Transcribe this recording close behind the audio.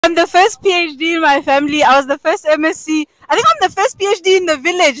I'm the first PhD in my family. I was the first MSc. I think I'm the first PhD in the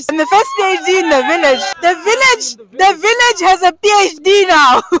village. I'm the first PhD in the village. The village has a PhD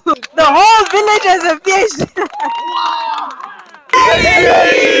now. The whole village has a PhD.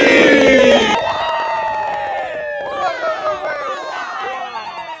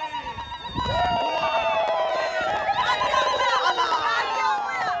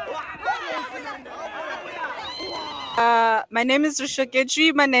 My name is Shoki,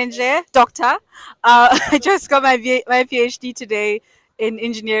 doctor. I just got my PhD today in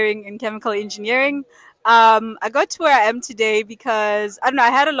engineering, in chemical engineering. I got to where I am today because, I don't know, I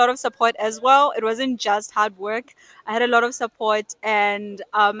had a lot of support as well. It wasn't just hard work. I had a lot of support, and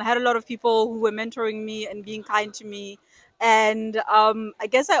I had a lot of people who were mentoring me and being kind to me. And I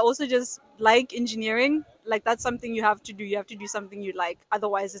guess I also just like engineering. Like, that's something you have to do. You have to do something you like.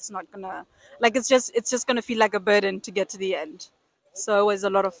 Otherwise, it's not gonna, like, it's just gonna feel like a burden to get to the end. So it was a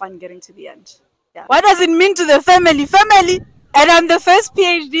lot of fun getting to the end. Yeah. What does it mean to the family? Family! And I'm the first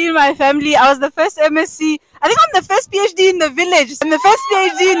PhD in my family. I was the first MSc. I think I'm the first PhD in the village. I'm the first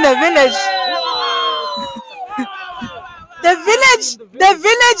PhD in the village. The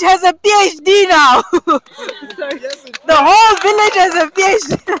village has a PhD now. The whole village has a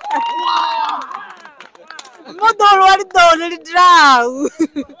PhD.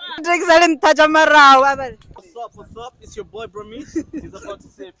 What's up? It's your boy Bramis. He's about to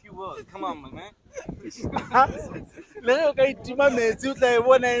say a few words. Come on, man.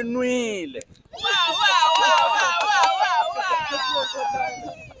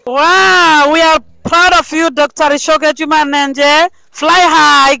 Wow, we are proud of you, Dr. Shoki. Fly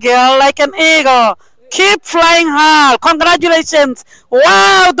high, girl, like an eagle. Keep flying high. Congratulations.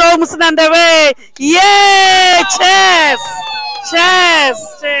 Wow, Domus and the way. Yay! Cheers! Cheers!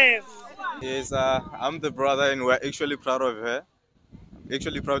 Cheers! Yes, I'm the brother, and we're actually proud of her.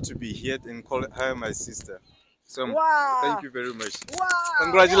 Actually proud to be here and call her my sister. So thank you very much. Wow.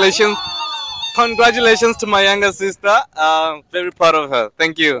 Congratulations. Congratulations to my younger sister. Very proud of her.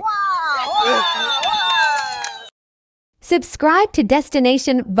 Thank you. Subscribe to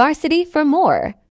Destination Varsity for more.